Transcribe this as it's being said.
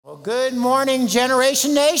Good morning,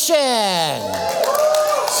 Generation Nation.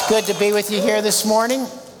 It's good to be with you here this morning.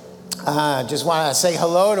 Just want to say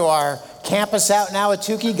hello to our campus out in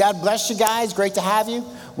Ahwatukee. God bless you guys. Great to have you.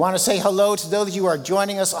 Want to say hello to those of you who are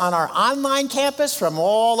joining us on our online campus from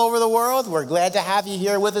all over the world. We're glad to have you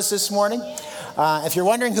here with us this morning. If you're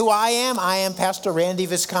wondering who I am Pastor Randy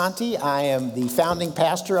Visconti. I am the founding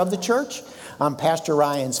pastor of the church. I'm Pastor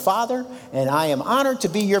Ryan's father, and I am honored to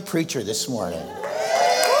be your preacher this morning.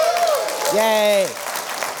 Yay!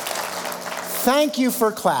 Thank you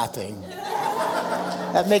for clapping.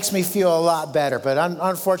 That makes me feel a lot better, but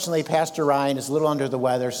unfortunately, Pastor Ryan is a little under the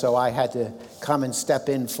weather, so I had to come and step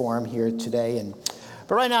in for him here today.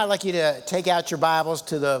 But right now, I'd like you to take out your Bibles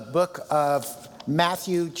to the book of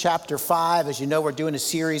Matthew chapter 5. As you know, we're doing a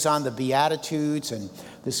series on the Beatitudes, and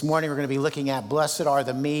this morning we're going to be looking at Blessed are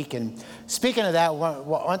the meek. And speaking of that,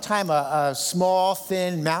 one time a small,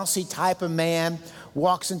 thin, mousy type of man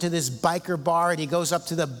walks into this biker bar, and he goes up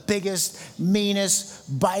to the biggest, meanest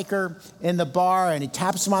biker in the bar, and he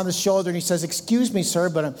taps him on the shoulder, and he says, "Excuse me, sir,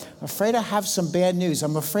 but I'm afraid I have some bad news.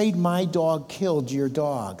 I'm afraid my dog killed your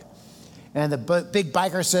dog." And the big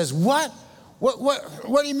biker says, "What?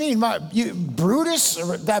 What do you mean? You Brutus,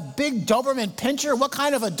 that big Doberman Pinscher? What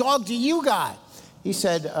kind of a dog do you got?" He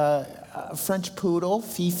said, "A French poodle,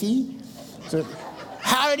 Fifi." So,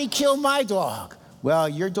 "How did he kill my dog?" "Well,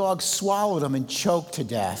 your dog swallowed him and choked to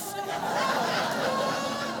death."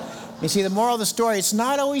 You see, the moral of the story, it's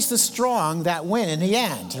not always the strong that win in the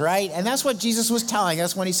end, right? And that's what Jesus was telling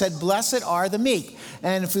us when he said, "Blessed are the meek."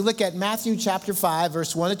 And if we look at Matthew chapter 5,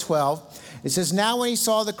 verse 1 to 12, it says, "Now when he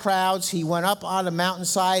saw the crowds, he went up on a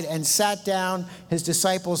mountainside and sat down. His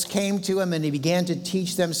disciples came to him, and he began to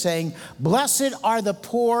teach them, saying, 'Blessed are the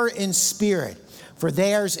poor in spirit, for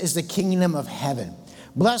theirs is the kingdom of heaven.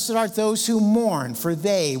 Blessed are those who mourn, for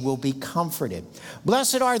they will be comforted.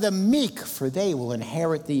 Blessed are the meek, for they will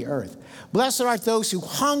inherit the earth. Blessed are those who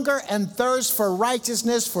hunger and thirst for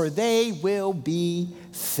righteousness, for they will be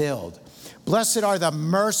filled. Blessed are the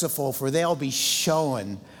merciful, for they'll be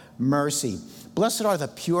shown mercy. Blessed are the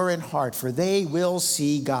pure in heart, for they will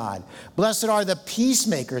see God. Blessed are the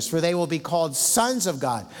peacemakers, for they will be called sons of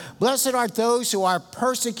God. Blessed are those who are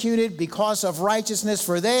persecuted because of righteousness,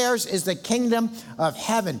 for theirs is the kingdom of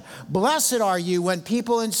heaven. Blessed are you when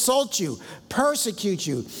people insult you, persecute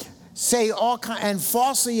you, say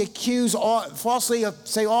falsely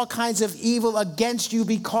say all kinds of evil against you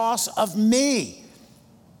because of me."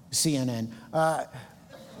 CNN.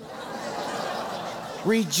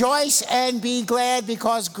 "Rejoice and be glad,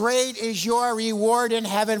 because great is your reward in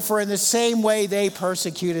heaven, for in the same way they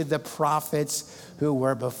persecuted the prophets who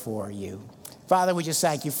were before you." Father, we just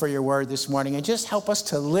thank you for your word this morning, and just help us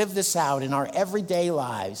to live this out in our everyday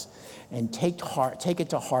lives and take it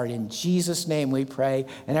to heart. In Jesus' name we pray.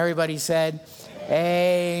 And everybody said,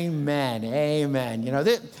 Amen. Amen. You know,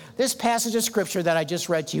 this passage of scripture that I just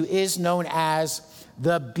read to you is known as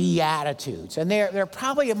the Beatitudes. And they're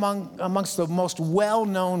probably amongst the most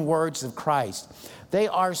well-known words of Christ. They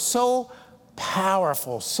are so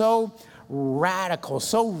powerful, so radical,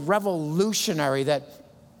 so revolutionary that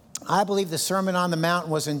I believe the Sermon on the Mount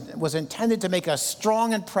was intended to make a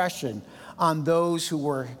strong impression on those who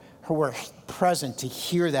were present to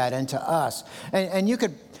hear that, and to us. And you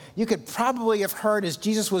could probably have heard, as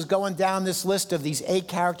Jesus was going down this list of these 8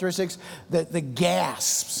 characteristics, the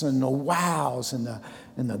gasps and the wows and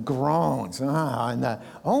the groans and the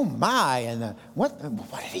 "oh my" and the what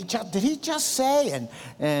did he just say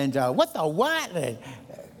and what the what.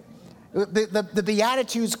 The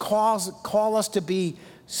Beatitudes call us to be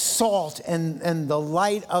salt and the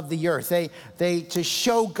light of the earth. They to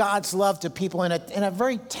show God's love to people in a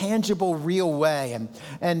very tangible, real way.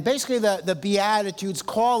 And basically the Beatitudes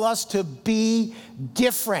call us to be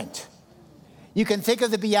different. You can think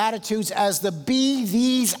of the Beatitudes as the be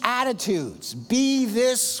these attitudes, be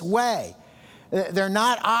this way. They're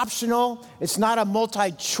not optional. It's not a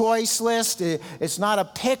multi-choice list. It's not a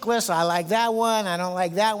pick list. I like that one. I don't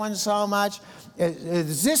like that one so much.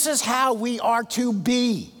 This is how we are to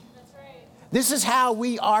be. That's right. This is how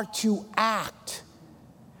we are to act.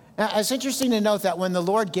 Now, it's interesting to note that when the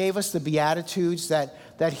Lord gave us the Beatitudes, that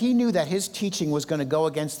he knew that his teaching was going to go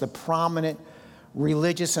against the prominent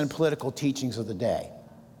religious and political teachings of the day.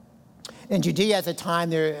 In Judea at the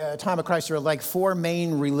time of Christ, there were like 4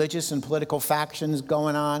 main religious and political factions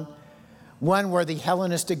going on. One were the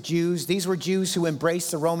Hellenistic Jews. These were Jews who embraced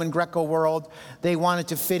the Roman Greco world. They wanted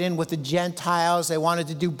to fit in with the Gentiles. They wanted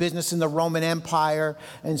to do business in the Roman Empire.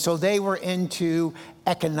 And so they were into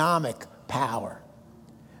economic power.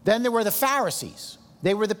 Then there were the Pharisees.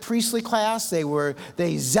 They were the priestly class.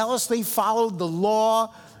 They zealously followed the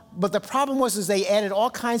law, But the problem was is they added all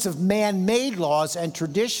kinds of man-made laws and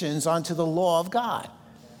traditions onto the law of God.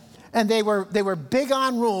 And they were big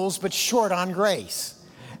on rules, but short on grace.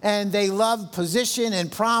 And they loved position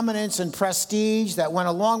and prominence and prestige that went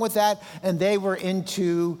along with that, and they were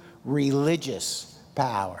into religious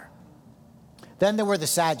power. Then there were the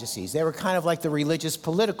Sadducees. They were kind of like the religious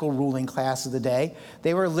political ruling class of the day.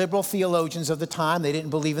 They were liberal theologians of the time. They didn't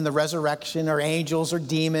believe in the resurrection or angels or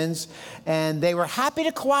demons. And they were happy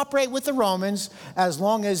to cooperate with the Romans as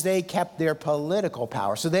long as they kept their political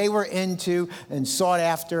power. So they were into and sought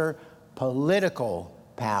after political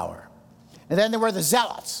power. And then there were the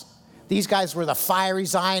Zealots. These guys were the fiery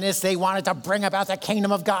Zionists. They wanted to bring about the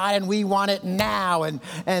kingdom of God, and we want it now. And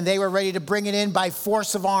they were ready to bring it in by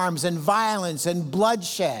force of arms and violence and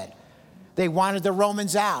bloodshed. They wanted the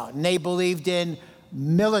Romans out, and they believed in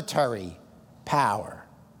military power.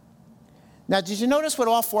 Now, did you notice what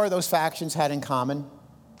all four of those factions had in common?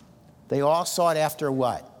 They all sought after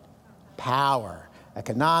what? Power.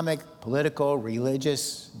 Economic, political,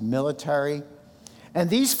 religious, military. And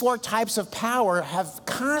these four types of power have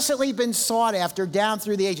constantly been sought after down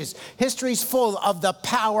through the ages. History's full of the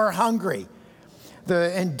power hungry.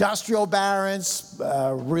 The industrial barons,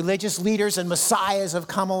 religious leaders and messiahs have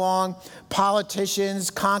come along, politicians,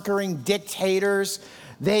 conquering dictators.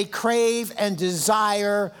 They crave and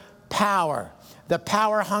desire power. The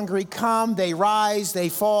power hungry come, they rise, they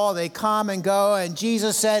fall, they come and go. And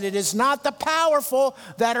Jesus said, it is not the powerful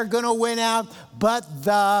that are going to win out, but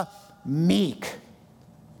the meek.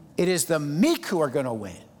 It is the meek who are going to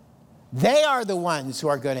win. They are the ones who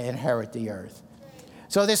are going to inherit the earth.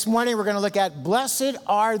 So this morning we're going to look at blessed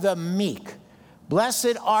are the meek.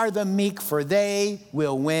 Blessed are the meek, for they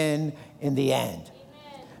will win in the end.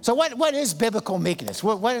 Amen. So what is biblical meekness?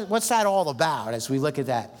 What's that all about as we look at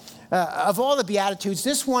that? Of all the Beatitudes,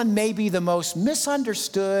 this one may be the most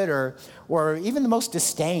misunderstood or even the most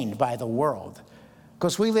disdained by the world.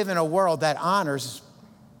 Because we live in a world that honors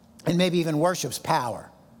and maybe even worships power.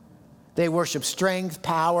 They worship strength,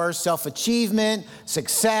 power, self-achievement,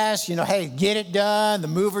 success, hey, get it done, the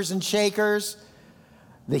movers and shakers.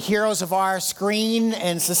 The heroes of our screen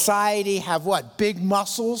and society have what? Big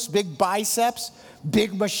muscles, big biceps,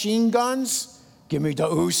 big machine guns. Give me the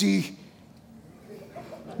Uzi.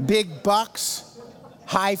 Big bucks,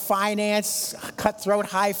 high finance, cutthroat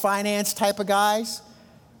high finance type of guys.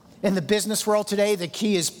 In the business world today, the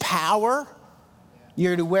key is power.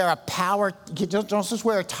 You're to wear a power, don't just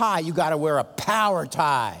wear a tie, you got to wear a power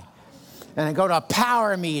tie. And then go to a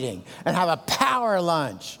power meeting and have a power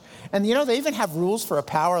lunch. And they even have rules for a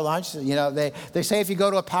power lunch. They say if you go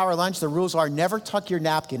to a power lunch, the rules are never tuck your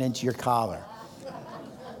napkin into your collar.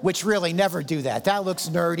 Which really, never do that. That looks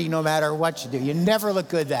nerdy no matter what you do. You never look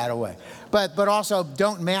good that way. But also,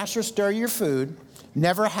 don't mash or stir your food.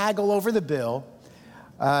 Never haggle over the bill.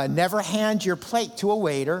 Never hand your plate to a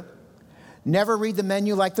waiter. Never read the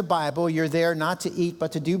menu like the Bible. You're there not to eat,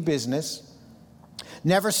 but to do business.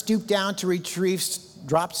 Never stoop down to retrieve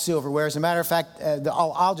dropped silverware. As a matter of fact,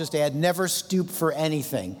 I'll just add, never stoop for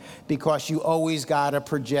anything, because you always got to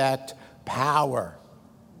project power.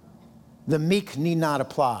 The meek need not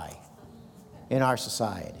apply in our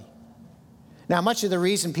society. Now, much of the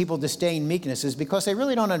reason people disdain meekness is because they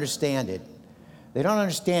really don't understand it. They don't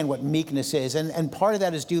understand what meekness is. And part of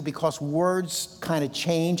that is due because words kind of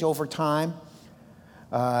change over time.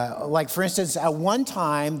 Like, for instance, at one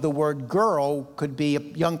time, the word girl could be a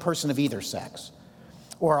young person of either sex.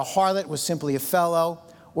 Or a harlot was simply a fellow.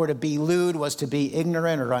 Or to be lewd was to be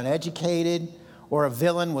ignorant or uneducated. Or a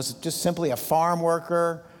villain was just simply a farm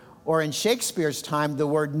worker. Or in Shakespeare's time, the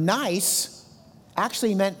word nice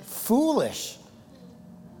actually meant foolish.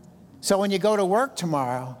 So when you go to work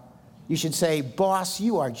tomorrow, you should say, boss,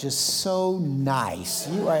 you are just so nice.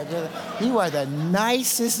 You are the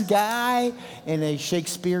nicest guy, in a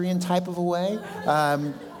Shakespearean type of a way.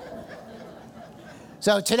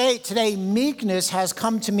 So today, meekness has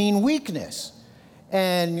come to mean weakness.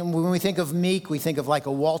 And when we think of meek, we think of like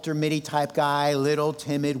a Walter Mitty type guy, little,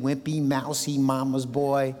 timid, wimpy, mousy, mama's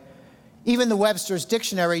boy. Even the Webster's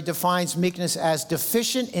Dictionary defines meekness as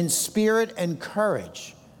deficient in spirit and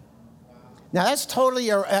courage. Now, that's totally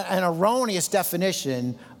an erroneous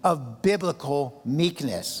definition of biblical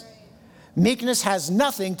meekness. Meekness has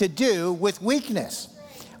nothing to do with weakness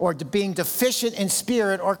or being deficient in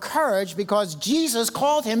spirit or courage, because Jesus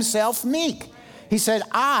called himself meek. He said,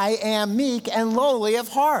 I am meek and lowly of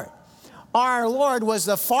heart. Our Lord was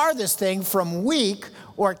the farthest thing from weak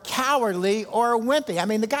or cowardly or wimpy. I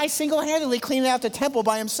mean, the guy single-handedly cleaned out the temple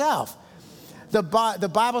by himself. The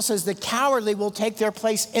Bible says the cowardly will take their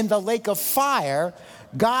place in the lake of fire.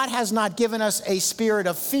 God has not given us a spirit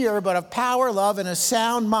of fear, but of power, love, and a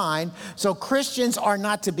sound mind. So Christians are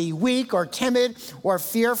not to be weak or timid or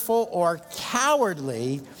fearful or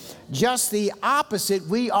cowardly. Just the opposite,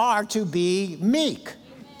 we are to be meek.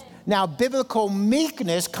 Now, biblical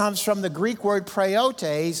meekness comes from the Greek word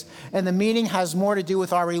praiotes, and the meaning has more to do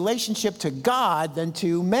with our relationship to God than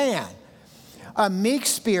to man. A meek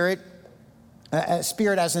spirit, a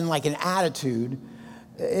spirit as in like an attitude,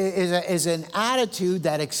 is an attitude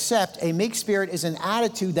that accepts, a meek spirit is an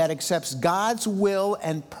attitude that accepts God's will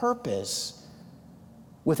and purpose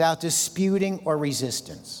without disputing or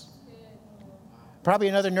resistance. Probably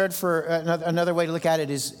another way to look at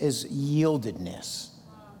it is yieldedness.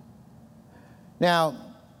 Now,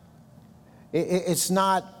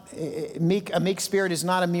 a meek spirit is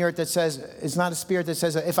not a spirit that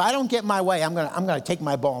says, if I don't get my way, I'm gonna take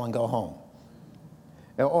my ball and go home.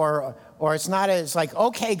 Or it's like,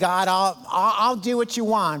 okay, God, I'll do what you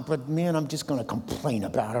want, but man, I'm just going to complain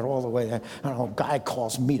about it all the way. I don't know, God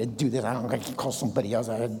calls me to do this. I don't know, I can call somebody else.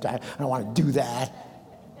 I don't want to do that.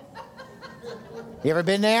 You ever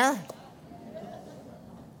been there?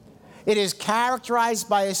 It is characterized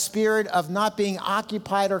by a spirit of not being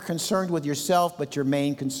occupied or concerned with yourself, but your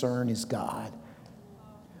main concern is God.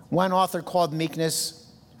 One author called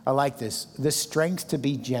meekness, I like this, the strength to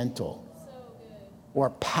be gentle. Or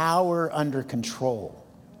power under control.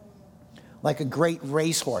 Like a great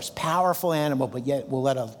racehorse, powerful animal, but yet will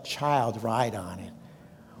let a child ride on it.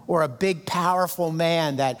 Or a big, powerful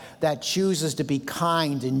man that chooses to be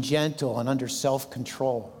kind and gentle and under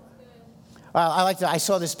self-control. I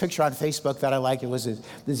saw this picture on Facebook that I liked. It was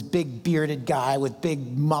this big bearded guy with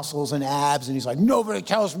big muscles and abs, and he's like, nobody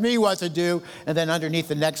tells me what to do. And then underneath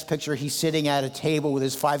the next picture, he's sitting at a table with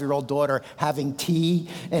his 5-year-old daughter having tea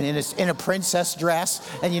and in a princess dress.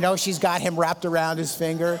 And you know, she's got him wrapped around his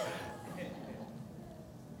finger.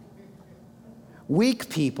 Weak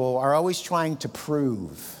people are always trying to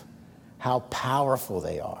prove how powerful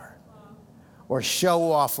they are, or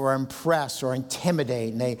show off or impress or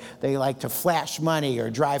intimidate. And they like to flash money or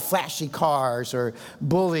drive flashy cars or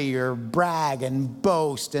bully or brag and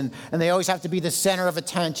boast. And they always have to be the center of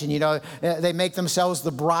attention. You know, they make themselves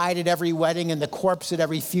the bride at every wedding and the corpse at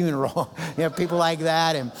every funeral. You know, people like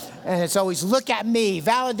that. And it's always, look at me,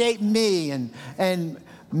 validate me. And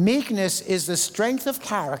meekness is the strength of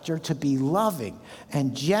character to be loving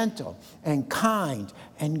and gentle and kind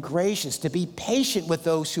and gracious, to be patient with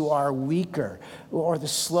those who are weaker or the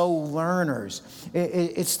slow learners.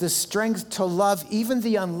 It's the strength to love even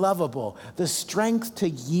the unlovable, the strength to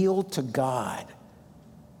yield to God.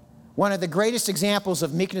 One of the greatest examples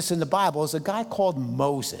of meekness in the Bible is a guy called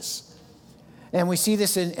Moses. And we see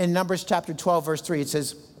this in Numbers chapter 12, verse 3. It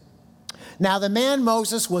says, now the man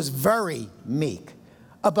Moses was very meek,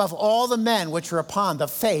 above all the men which were upon the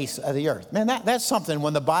face of the earth. Man, that's something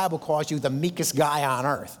when the Bible calls you the meekest guy on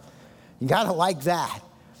earth. You got to like that.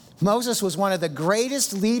 Moses was one of the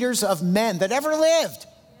greatest leaders of men that ever lived.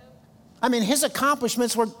 I mean, his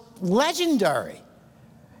accomplishments were legendary.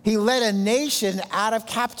 He led a nation out of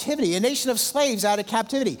captivity, a nation of slaves out of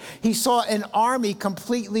captivity. He saw an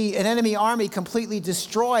enemy army completely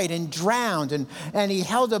destroyed and drowned. And he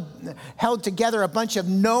held together a bunch of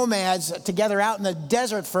nomads together out in the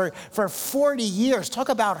desert for 40 years. Talk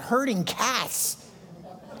about herding cats.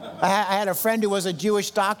 I had a friend who was a Jewish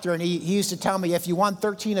doctor, and he used to tell me, if you want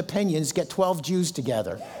 13 opinions, get 12 Jews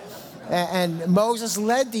together. And Moses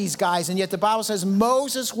led these guys, and yet the Bible says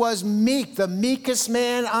Moses was meek, the meekest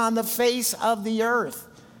man on the face of the earth.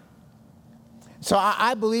 So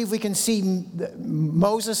I believe we can see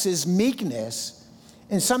Moses' meekness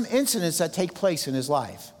in some incidents that take place in his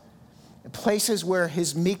life. Places where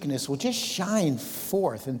his meekness will just shine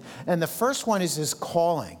forth. And the first one is his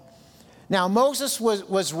calling. Now, Moses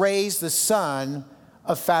was raised the son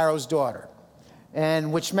of Pharaoh's daughter,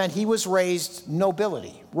 and which meant he was raised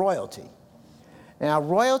nobility, royalty. Now,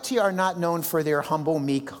 royalty are not known for their humble,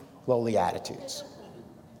 meek, lowly attitudes.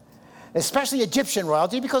 Especially Egyptian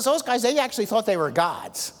royalty, because those guys, they actually thought they were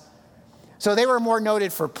gods. So they were more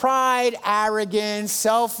noted for pride, arrogance,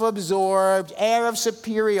 self-absorbed, air of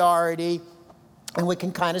superiority. And we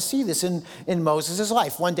can kind of see this in Moses'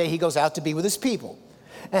 life. One day he goes out to be with his people,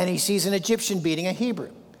 and he sees an Egyptian beating a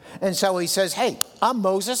Hebrew. And so he says, hey, I'm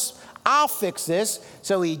Moses, I'll fix this.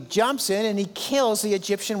 So he jumps in and he kills the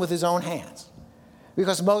Egyptian with his own hands,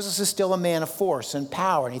 because Moses is still a man of force and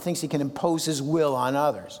power, and he thinks he can impose his will on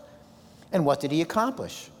others. And what did he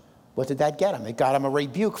accomplish? What did that get him? It got him a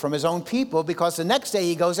rebuke from his own people, because the next day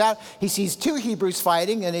he goes out, he sees two Hebrews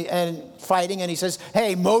fighting, and he says,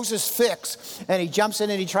 hey, Moses, fix. And he jumps in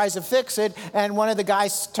and he tries to fix it, and one of the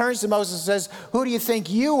guys turns to Moses and says, who do you think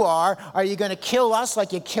you are? Are you going to kill us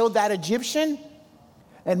like you killed that Egyptian?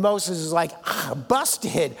 And Moses is like,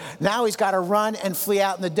 busted. Now he's got to run and flee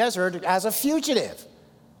out in the desert as a fugitive.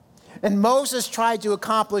 And Moses tried to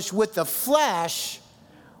accomplish with the flesh,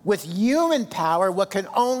 with human power, what can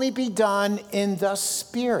only be done in the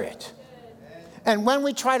Spirit. And when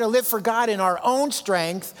we try to live for God in our own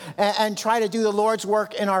strength and try to do the Lord's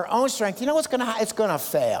work in our own strength, you know what's going to happen? It's going to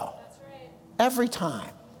fail. That's right. Every time.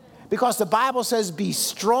 Because the Bible says, be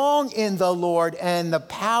strong in the Lord and the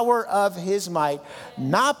power of his might,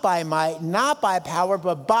 not by might, not by power,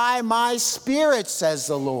 but by my Spirit, says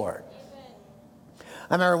the Lord.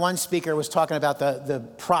 I remember one speaker was talking about the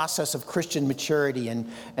process of Christian maturity, and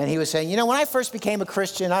he was saying, you know, when I first became a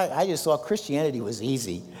Christian, I just thought Christianity was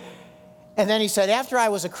easy. And then he said, after I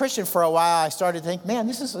was a Christian for a while, I started to think, man,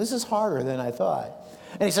 this is harder than I thought.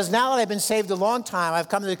 And he says, now that I've been saved a long time, I've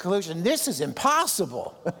come to the conclusion, this is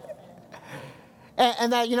impossible.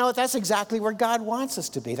 And that, you know, that's exactly where God wants us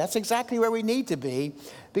to be. That's exactly where we need to be,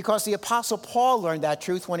 because the Apostle Paul learned that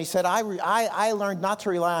truth when he said, I learned not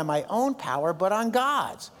to rely on my own power, but on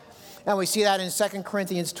God's. And we see that in 2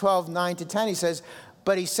 Corinthians 12, 9-10. He says,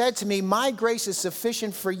 but he said to me, my grace is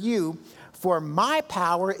sufficient for you, for my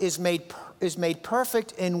power is made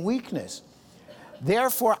perfect in weakness.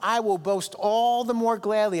 Therefore, I will boast all the more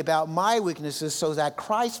gladly about my weaknesses, so that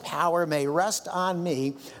Christ's power may rest on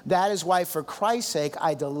me. That is why, for Christ's sake,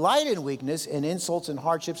 I delight in weakness, in insults, and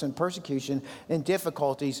hardships, and persecution, and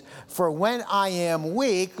difficulties. For when I am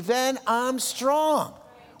weak, then I'm strong.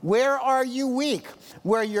 Where are you weak?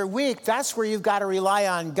 Where you're weak, that's where you've got to rely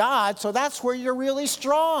on God, so that's where you're really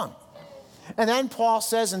strong. And then Paul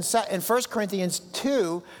says in 1 Corinthians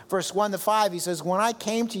 2, verse 1-5, he says, when I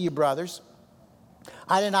came to you, brothers,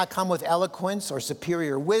 I did not come with eloquence or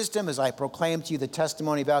superior wisdom as I proclaimed to you the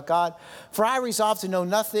testimony about God. For I resolved to know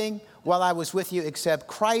nothing while I was with you except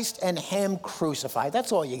Christ and him crucified.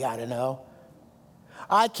 That's all you got to know.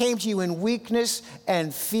 I came to you in weakness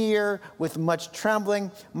and fear with much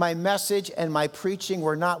trembling. My message and my preaching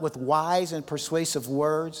were not with wise and persuasive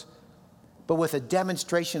words, but with a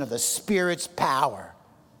demonstration of the Spirit's power,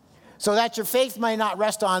 so that your faith may not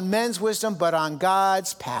rest on men's wisdom, but on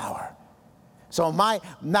God's power. So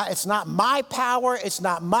it's not my power, it's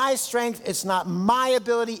not my strength, it's not my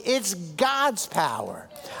ability, it's God's power.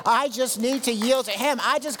 I just need to yield to him.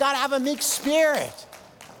 I just got to have a meek spirit.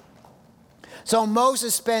 So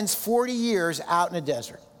Moses spends 40 years out in the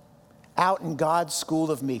desert, out in God's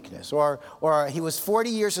school of meekness. Or he was 40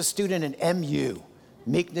 years a student in MU,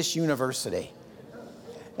 Meekness University.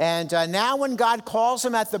 And now when God calls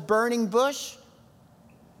him at the burning bush,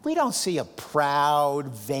 we don't see a proud,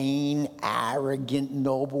 vain, arrogant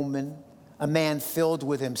nobleman, a man filled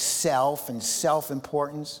with himself and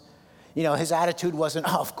self-importance. You know, his attitude wasn't,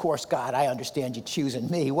 oh, of course, God, I understand you choosing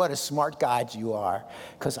me. What a smart God you are,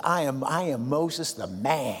 because I am Moses the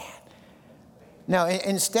man. Now,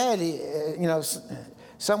 instead, you know,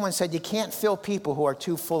 someone said you can't fill people who are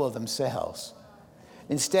too full of themselves.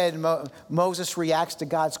 Instead, Moses reacts to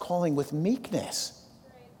God's calling with meekness.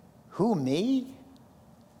 Who, me?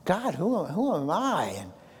 God, who am I?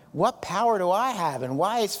 And what power do I have? And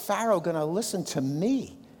why is Pharaoh going to listen to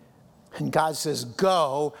me? And God says,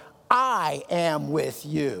 go, I am with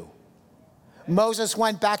you. Moses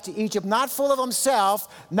went back to Egypt, not full of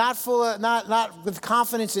himself, not with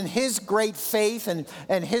confidence in his great faith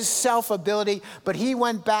and his self-ability, but he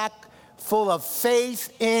went back full of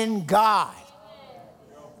faith in God.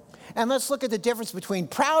 And let's look at the difference between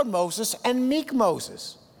proud Moses and meek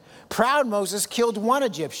Moses. Proud Moses killed one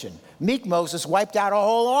Egyptian. Meek Moses wiped out a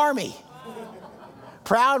whole army.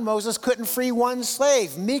 Proud Moses couldn't free one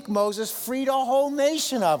slave. Meek Moses freed a whole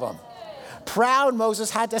nation of them. Proud Moses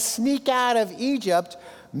had to sneak out of Egypt.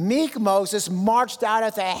 Meek Moses marched out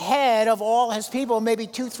at the head of all his people, maybe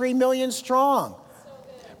 2-3 million strong.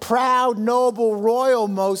 Proud, noble, royal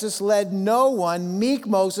Moses led no one. Meek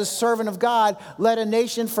Moses, servant of God, led a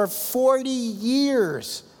nation for 40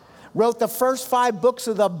 years. Wrote the first 5 books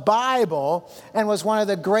of the Bible and was one of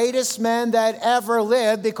the greatest men that ever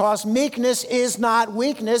lived, because meekness is not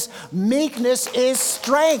weakness. Meekness is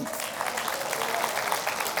strength.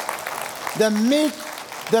 The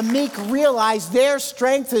meek realize their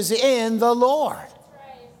strength is in the Lord.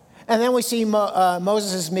 And then we see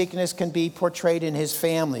Moses' meekness can be portrayed in his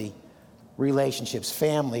family relationships,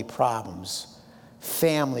 family problems.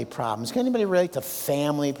 family problems. Can anybody relate to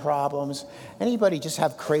family problems? Anybody just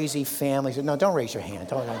have crazy families? No, don't raise your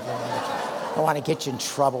hand. I don't want to get you in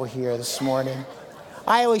trouble here this morning.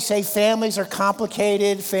 I always say families are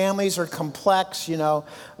complicated, families are complex,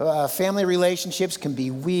 family relationships can be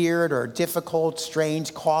weird or difficult,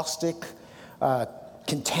 strange, caustic,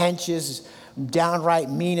 contentious, downright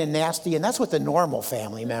mean and nasty, and that's what the normal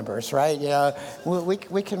family members, right?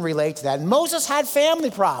 We can relate to that. And Moses had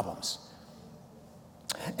family problems.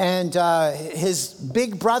 And his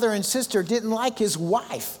big brother and sister didn't like his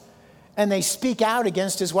wife. And they speak out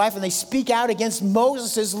against his wife, and they speak out against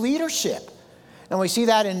Moses' leadership. And we see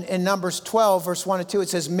that in Numbers 12, verse 1 and 2. It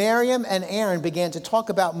says, Miriam and Aaron began to talk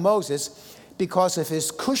about Moses because of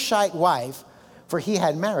his Cushite wife, for he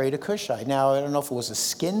had married a Cushite. Now, I don't know if it was a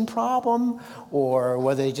skin problem or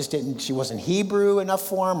whether she wasn't Hebrew enough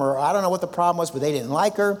for him, or I don't know what the problem was, but they didn't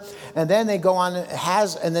like her. And then they go on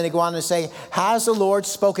to say, has the Lord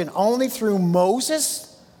spoken only through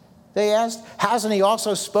Moses? They asked. Hasn't he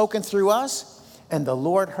also spoken through us? And the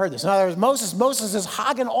Lord heard this. In other words, Moses is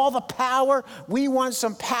hogging all the power. We want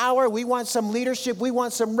some power. We want some leadership. We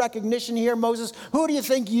want some recognition here. Moses, who do you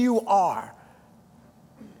think you are?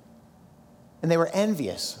 And they were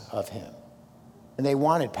envious of him. And they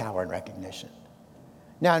wanted power and recognition.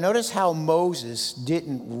 Now, notice how Moses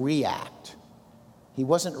didn't react. He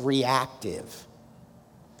wasn't reactive.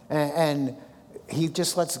 And he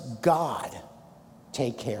just lets God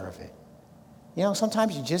take care of it.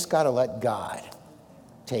 Sometimes you just got to let God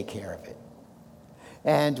take care of it.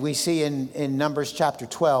 And we see in Numbers chapter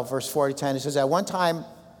 12, verse 4 to 10, it says, at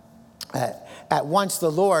once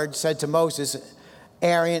the Lord said to Moses,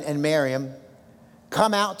 Aaron, and Miriam,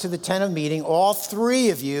 come out to the tent of meeting, all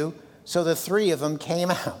three of you. So the three of them came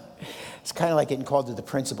out. It's kind of like getting called to the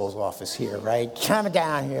principal's office here, right? Come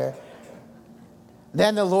down here.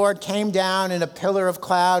 Then the Lord came down in a pillar of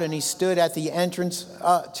cloud, and he stood at the entrance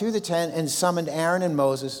to the tent and summoned Aaron and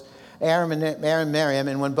Miriam.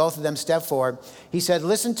 And when both of them stepped forward, he said,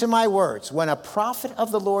 listen to my words. When a prophet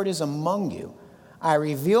of the Lord is among you, I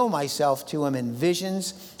reveal myself to him in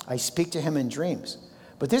visions. I speak to him in dreams.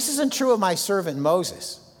 But this isn't true of my servant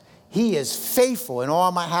Moses. He is faithful in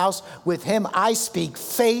all my house. With him I speak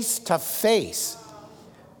face to face,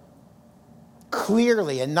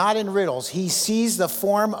 clearly and not in riddles. He sees the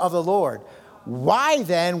form of the Lord. Why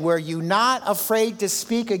then were you not afraid to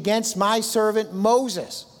speak against my servant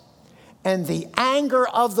Moses? And the anger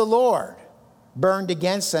of the Lord burned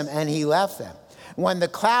against them, and he left them. When the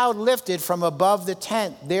cloud lifted from above the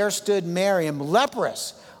tent, there stood Miriam,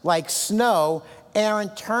 leprous like snow.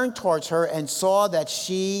 Aaron turned towards her and saw that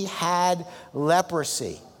she had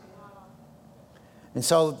leprosy. And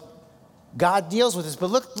so God deals with this. But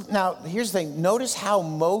look, now, here's the thing. Notice how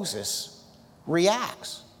Moses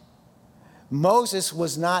reacts. Moses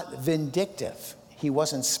was not vindictive. He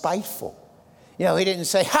wasn't spiteful. He didn't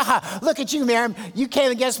say, look at you, Miriam. You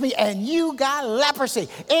came against me and you got leprosy.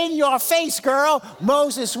 In your face, girl.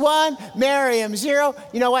 Moses 1, Miriam 0.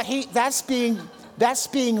 You know what? That's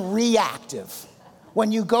being reactive.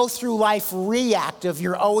 When you go through life reactive,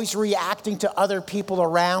 you're always reacting to other people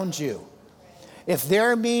around you. If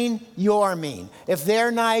they're mean, you're mean. If they're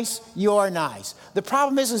nice, you're nice. The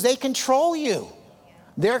problem is they control you.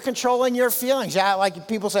 They're controlling your feelings. Yeah, like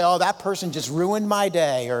people say, oh, that person just ruined my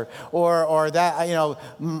day, or that,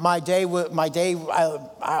 my day,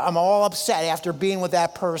 I'm all upset after being with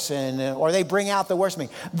that person, or they bring out the worst in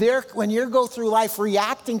me. When you go through life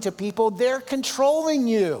reacting to people, they're controlling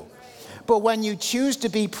you. But when you choose to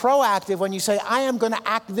be proactive, when you say, I am going to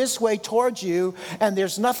act this way towards you, and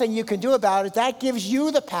there's nothing you can do about it, that gives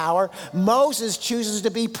you the power. Moses chooses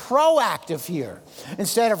to be proactive here.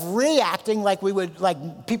 Instead of reacting like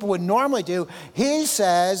people would normally do, he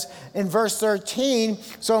says in verse 13,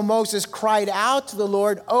 so Moses cried out to the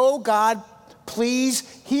Lord, oh God, please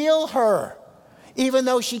heal her. Even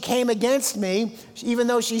though she came against me, even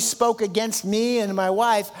though she spoke against me and my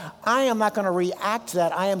wife, I am not going to react to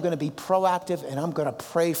that. I am going to be proactive, and I'm going to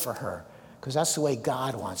pray for her, because that's the way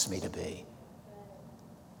God wants me to be.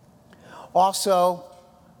 Also,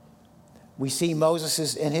 we see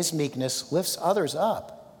Moses in his meekness lifts others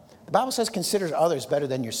up. The Bible says consider others better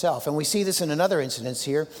than yourself. And we see this in another incident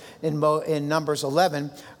here in Numbers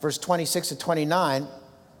 11, verse 26 to 29.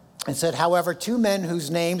 And said, however, two men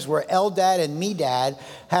whose names were Eldad and Medad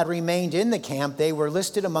had remained in the camp. They were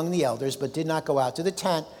listed among the elders, but did not go out to the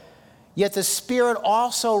tent. Yet the Spirit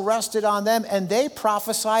also rested on them, and they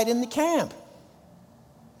prophesied in the camp.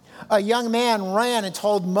 A young man ran and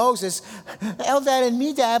told Moses, Eldad and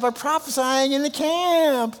Medad are prophesying in the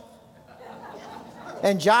camp.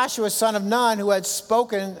 And Joshua, son of Nun, who had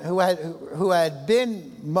spoken, who had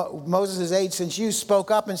been Moses' aide since youth, spoke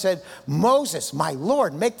up and said, Moses, my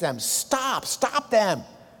Lord, make them stop them.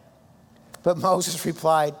 But Moses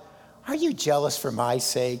replied, are you jealous for my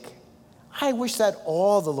sake? I wish that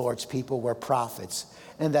all the Lord's people were prophets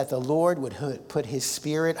and that the Lord would put his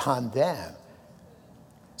spirit on them.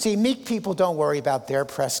 See, meek people don't worry about their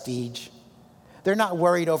prestige. They're not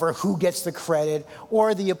worried over who gets the credit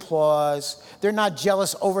or the applause. They're not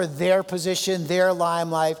jealous over their position, their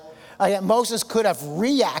limelight. Moses could have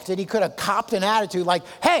reacted. He could have copped an attitude like,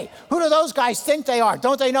 hey, who do those guys think they are?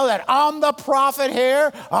 Don't they know that I'm the prophet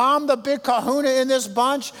here? I'm the big kahuna in this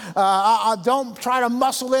bunch. Don't try to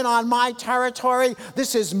muscle in on my territory.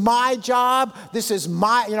 This is my job. This is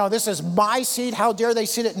my seat. How dare they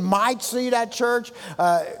sit in my seat at church?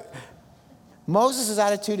 Moses'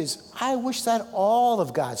 attitude is, I wish that all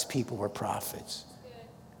of God's people were prophets.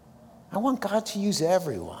 I want God to use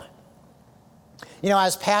everyone.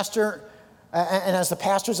 As pastor and as the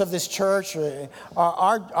pastors of this church,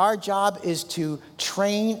 our job is to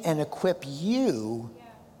train and equip you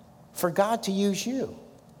for God to use you.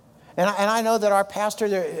 And I know that our pastor,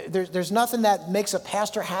 there's nothing that makes a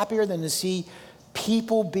pastor happier than to see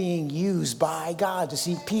people being used by God, to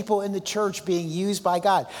see people in the church being used by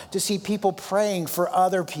God, to see people praying for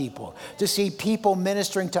other people, to see people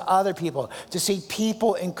ministering to other people, to see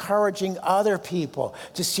people encouraging other people,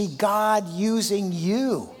 to see God using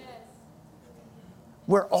you.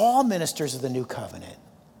 We're all ministers of the new covenant.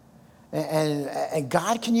 And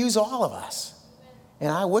God can use all of us.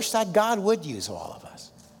 And I wish that God would use all of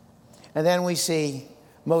us. And then we see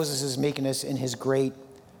Moses' meekness in his great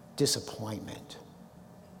disappointment.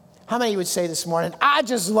 How many would say this morning, I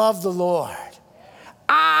just love the Lord.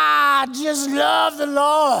 I just love the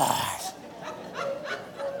Lord.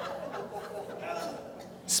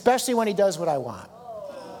 Especially when he does what I want.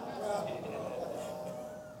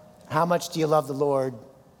 How much do you love the Lord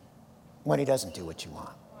when he doesn't do what you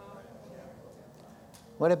want?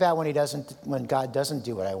 What about when God doesn't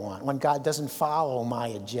do what I want? When God doesn't follow my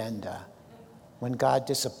agenda? When God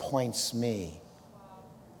disappoints me?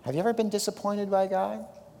 Have you ever been disappointed by God?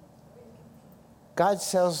 God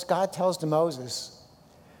tells to Moses,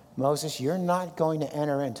 you're not going to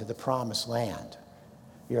enter into the promised land.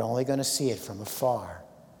 You're only going to see it from afar.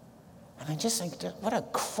 And I just think, what a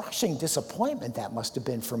crushing disappointment that must have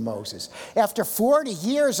been for Moses. After 40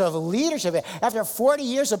 years of leadership, after 40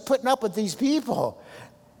 years of putting up with these people.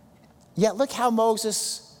 Yet look how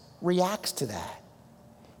Moses reacts to that.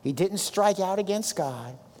 He didn't strike out against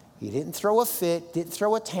God. He didn't throw a fit, didn't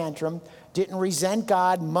throw a tantrum, didn't resent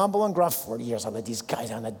God, mumble and gruff. 40 years, I let these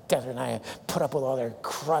guys on the desert and I put up with all their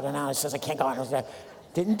crud and now it says I can't go on.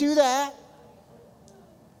 Didn't do that.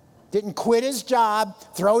 Didn't quit his job,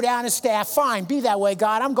 throw down his staff. Fine, be that way,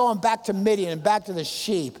 God. I'm going back to Midian and back to the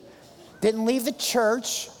sheep. Didn't leave the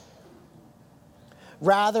church.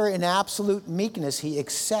 Rather, in absolute meekness, he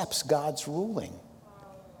accepts God's ruling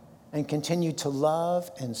and continued to love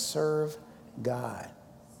and serve God,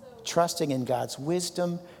 trusting in God's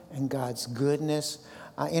wisdom and God's goodness.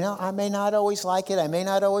 I may not always like it. I may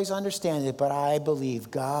not always understand it, but I believe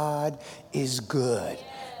God is good.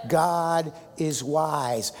 God is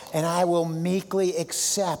wise, and I will meekly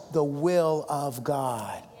accept the will of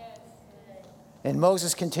God. And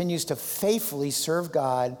Moses continues to faithfully serve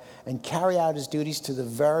God and carry out his duties to the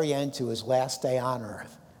very end, to his last day on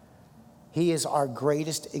earth. He is our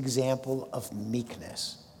greatest example of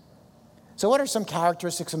meekness. So what are some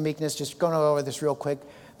characteristics of meekness? Just going over this real quick.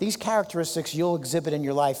 These characteristics you'll exhibit in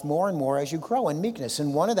your life more and more as you grow in meekness.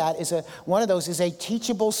 And one of those is a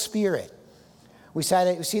teachable spirit. We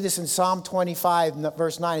see this in Psalm 25,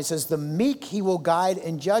 verse 9. It says, the meek he will guide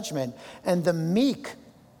in judgment, and the meek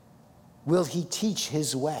will he teach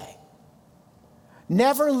his way.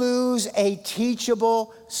 Never lose a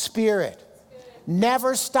teachable spirit.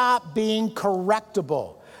 Never stop being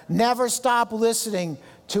correctable. Never stop listening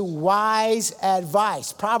to wise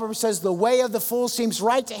advice. Proverbs says the way of the fool seems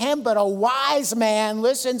right to him, but a wise man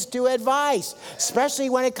listens to advice, especially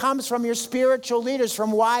when it comes from your spiritual leaders,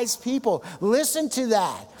 from wise people. Listen to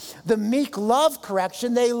that. The meek love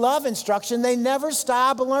correction. They love instruction. They never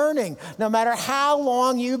stop learning. No matter how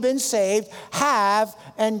long you've been saved, have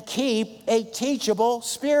and keep a teachable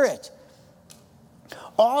spirit.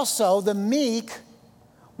 Also, the meek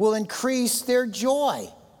will increase their joy.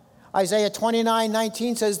 Isaiah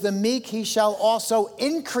 29:19 says, the meek he shall also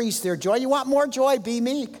increase their joy. You want more joy? Be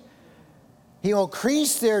meek. He will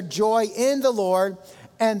increase their joy in the Lord,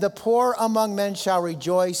 and the poor among men shall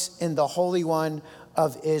rejoice in the Holy One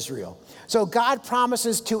of Israel. So God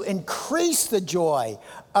promises to increase the joy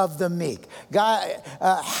of the meek. God,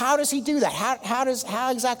 how does he do that?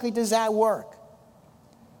 How exactly does that work?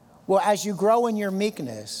 Well, as you grow in your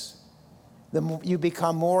meekness, you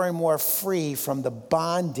become more and more free from the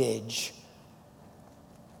bondage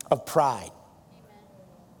of pride.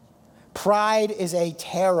 Pride is a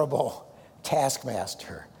terrible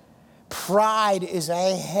taskmaster. Pride is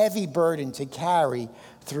a heavy burden to carry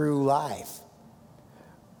through life.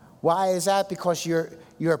 Why is that? Because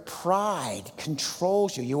your pride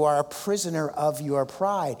controls you. You are a prisoner of your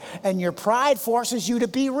pride. And your pride forces you to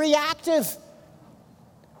be reactive.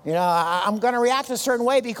 You know, I'm going to react a certain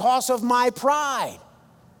way because of my pride.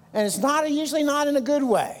 And it's usually not in a good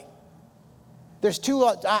way.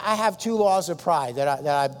 I have two laws of pride that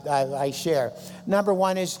I share. Number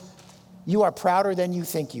one is you are prouder than you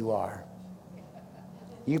think you are.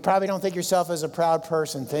 You probably don't think yourself as a proud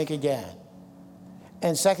person. Think again.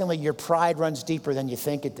 And secondly, your pride runs deeper than you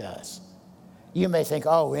think it does. You may think,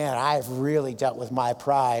 oh man, I've really dealt with my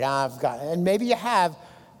pride. And maybe you have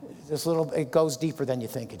it goes deeper than you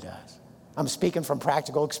think it does. I'm speaking from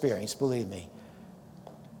practical experience, believe me.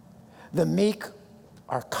 The meek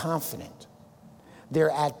are confident. They're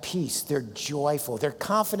at peace. They're joyful. They're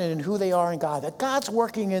confident in who they are in God, that God's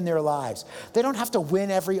working in their lives. They don't have to win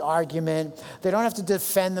every argument. They don't have to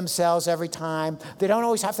defend themselves every time. They don't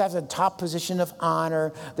always have to have the top position of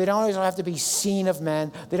honor. They don't always have to be seen of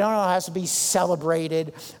men. They don't always have to be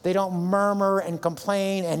celebrated. They don't murmur and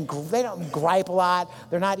complain, and they don't gripe a lot.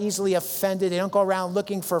 They're not easily offended. They don't go around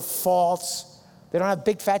looking for faults. They don't have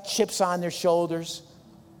big fat chips on their shoulders.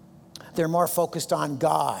 They're more focused on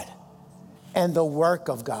God and the work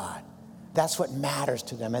of God. That's what matters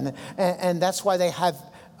to them. And that's why they have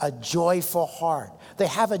a joyful heart. They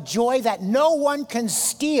have a joy that no one can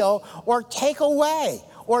steal or take away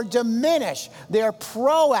or diminish. They're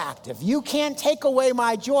proactive. You can't take away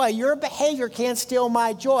my joy. Your behavior can't steal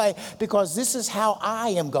my joy because this is how I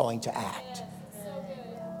am going to act.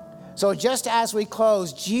 So just as we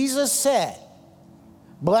close, Jesus said,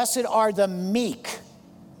 blessed are the meek.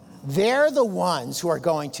 They're the ones who are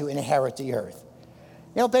going to inherit the earth.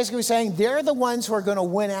 You know, basically we're saying they're the ones who are going to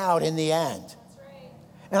win out in the end. That's right.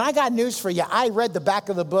 And I got news for you. I read the back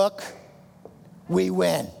of the book. We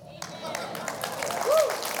win.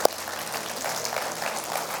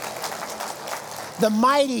 The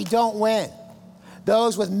mighty don't win.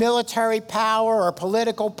 Those with military power or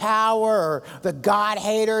political power or the God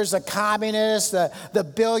haters, the communists, the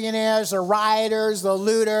billionaires, the rioters, the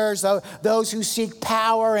looters, those who seek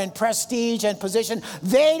power and prestige and position,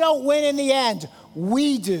 they don't win in the end.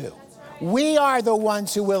 We do. We are the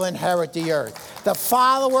ones who will inherit the earth. The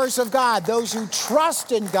followers of God, those who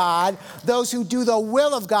trust in God, those who do the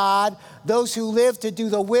will of God, those who live to do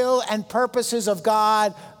the will and purposes of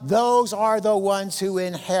God, those are the ones who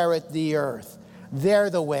inherit the earth. They're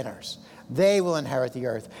the winners. They will inherit the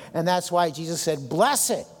earth. And that's why Jesus said,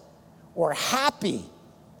 blessed or happy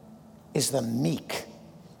is the meek.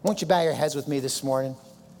 Won't you bow your heads with me this morning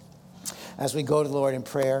as we go to the Lord in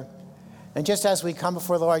prayer? And just as we come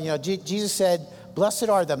before the Lord, you know, Jesus said, blessed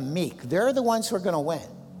are the meek. They're the ones who are going to win.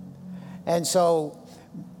 And so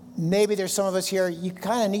maybe there's some of us here, you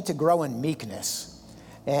kind of need to grow in meekness.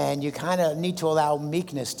 And you kind of need to allow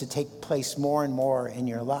meekness to take place more and more in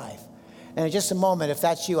your life. And in just a moment, if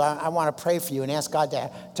that's you, I want to pray for you and ask God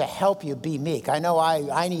to help you be meek. I know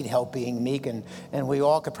I need help being meek, and we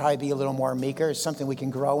all could probably be a little more meeker. It's something we can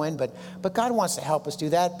grow in, but God wants to help us do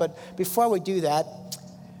that. But before we do that,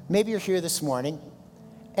 maybe you're here this morning,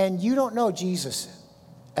 and you don't know Jesus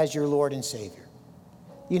as your Lord and Savior.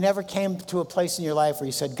 You never came to a place in your life where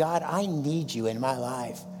you said, God, I need you in my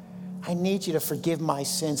life. I need you to forgive my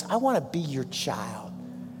sins. I want to be your child.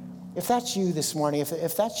 If that's you this morning,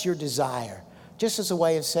 if that's your desire, just as a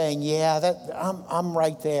way of saying, yeah, I'm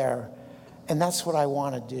right there, and that's what I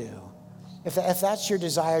want to do. If that's your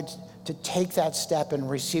desire to take that step and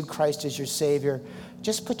receive Christ as your Savior,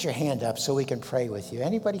 just put your hand up so we can pray with you.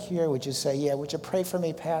 Anybody here would just say, yeah, would you pray for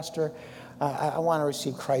me, Pastor? I want to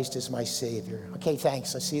receive Christ as my Savior. Okay,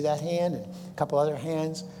 thanks. I see that hand and a couple other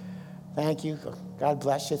hands. Thank you. God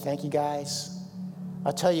bless you. Thank you, guys.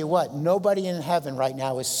 I'll tell you what, nobody in heaven right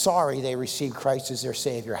now is sorry they received Christ as their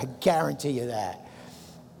Savior. I guarantee you that.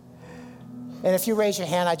 And if you raise your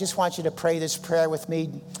hand, I just want you to pray this prayer with me.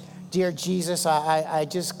 Dear Jesus, I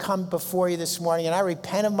just come before you this morning, and I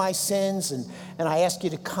repent of my sins, and I ask you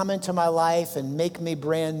to come into my life and make me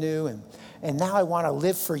brand new. And now I want to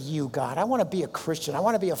live for you, God. I want to be a Christian. I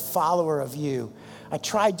want to be a follower of you. I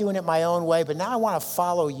tried doing it my own way, but now I want to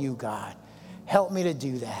follow you, God. Help me to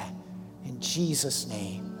do that. In Jesus'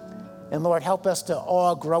 name, And Lord, help us to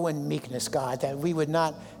all grow in meekness, God, that we would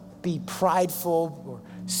not be prideful or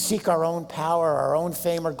seek our own power, our own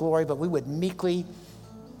fame or glory, but we would meekly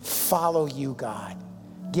follow you, God.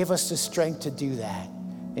 Give us the strength to do that.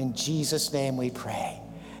 In Jesus' name we pray.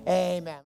 Amen.